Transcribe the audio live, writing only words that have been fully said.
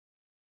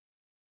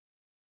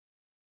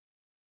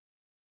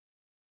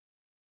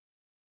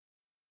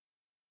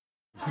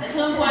At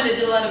some point I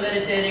did a lot of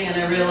meditating and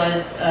I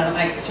realized,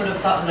 I sort of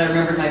thought that I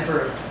remembered my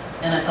birth.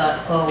 And I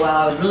thought, oh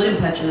wow, I was really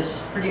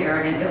impetuous, pretty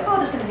arrogant, go, oh,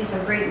 this is going to be so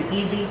great and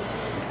easy.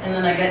 And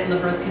then I get in the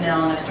birth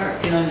canal and I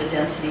start feeling the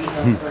density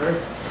of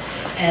birth.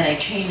 And I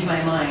changed my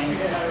mind.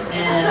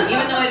 And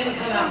even though I didn't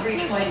come out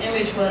breech, my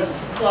image was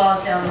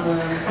claws down the womb.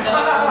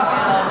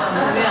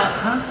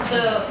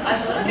 So I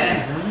thought,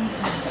 okay.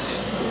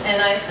 And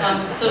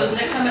so the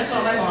next time I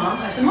saw my mom,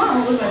 I said,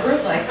 Mom, what was my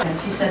birth like? And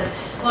she said,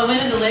 well, I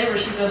went into labor.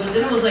 She goes, but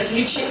then it was like,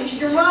 you changed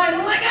your mind.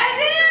 I'm like, I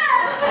did!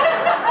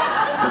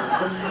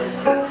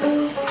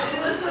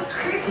 It was the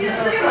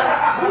creepiest thing,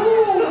 like,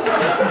 ooh!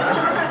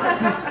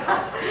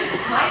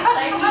 My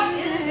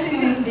psyche is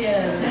tuned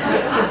in.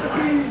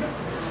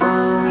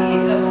 Be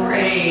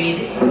afraid.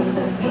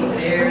 Be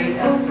very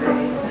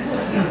afraid.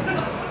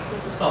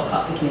 This is called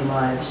Caught Between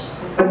Lives.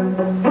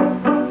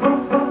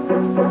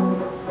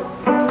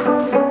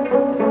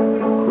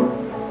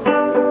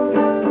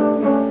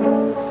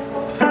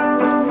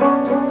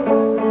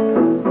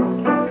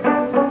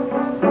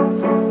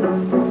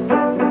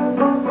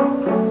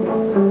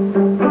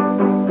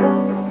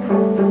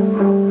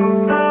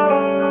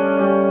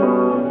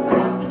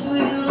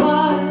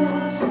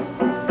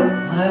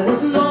 I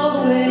wasn't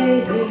all the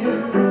way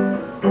here.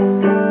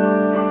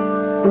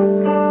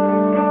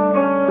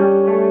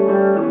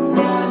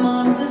 Now I'm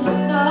on this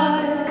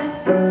side,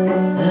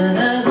 and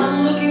as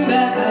I'm looking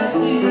back I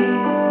see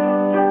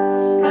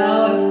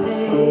how I've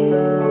paid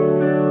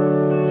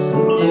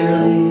so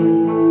dearly,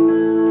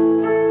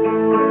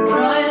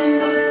 trying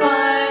to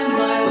find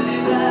my way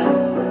back.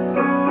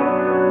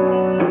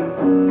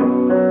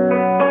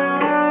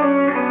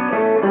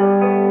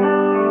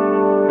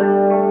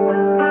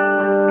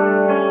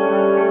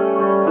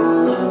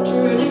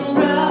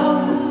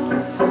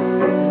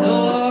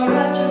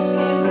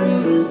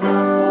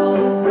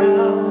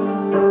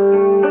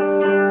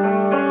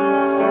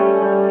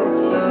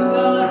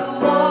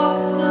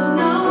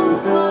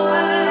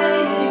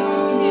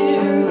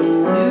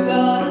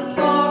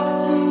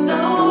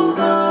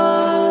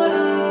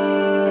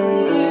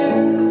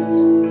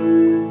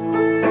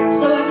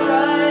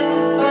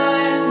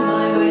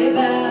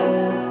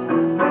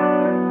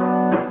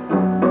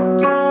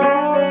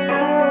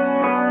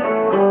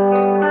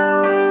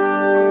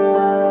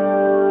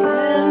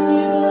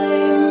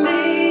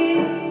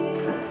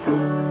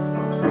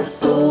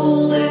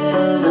 Soul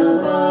in a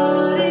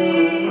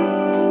body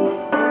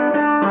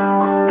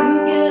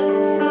can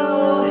get so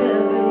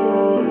heavy.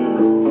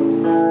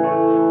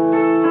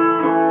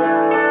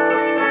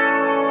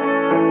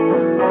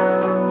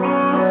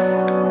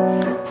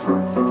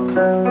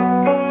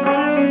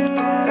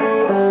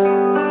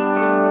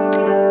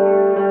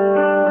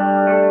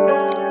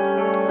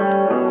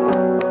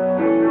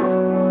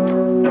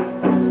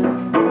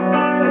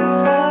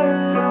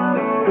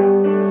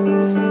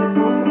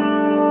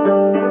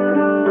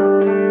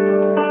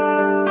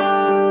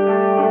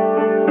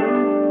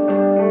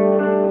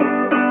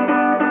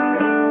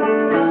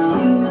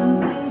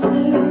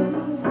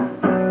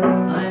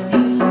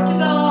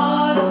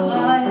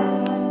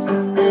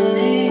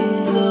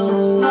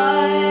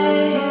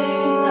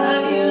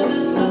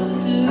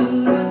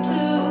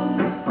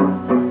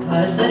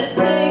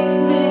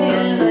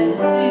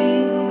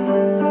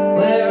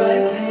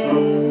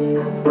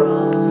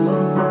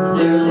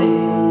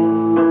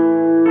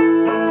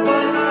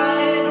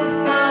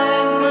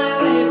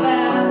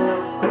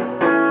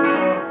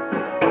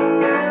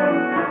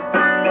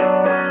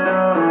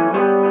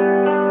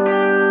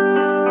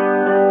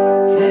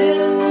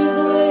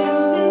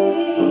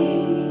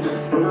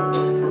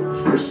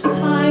 First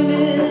time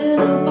in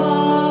a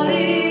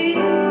body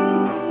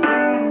can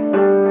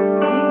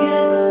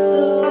get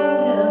so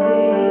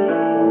heavy,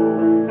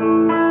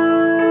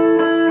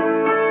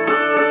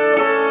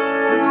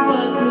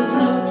 but there's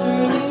no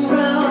turning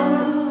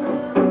round.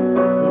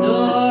 The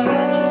door I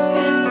just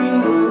came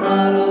through will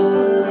not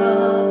open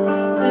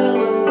up till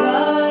I'm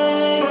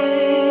dying.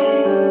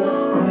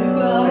 You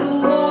gotta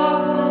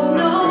walk, there's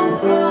no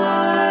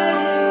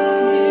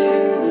flying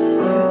here.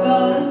 You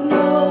gotta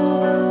know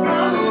that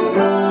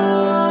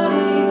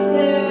somebody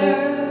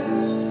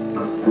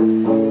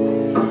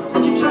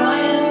that you're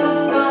trying to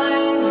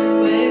find your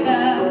way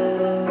back.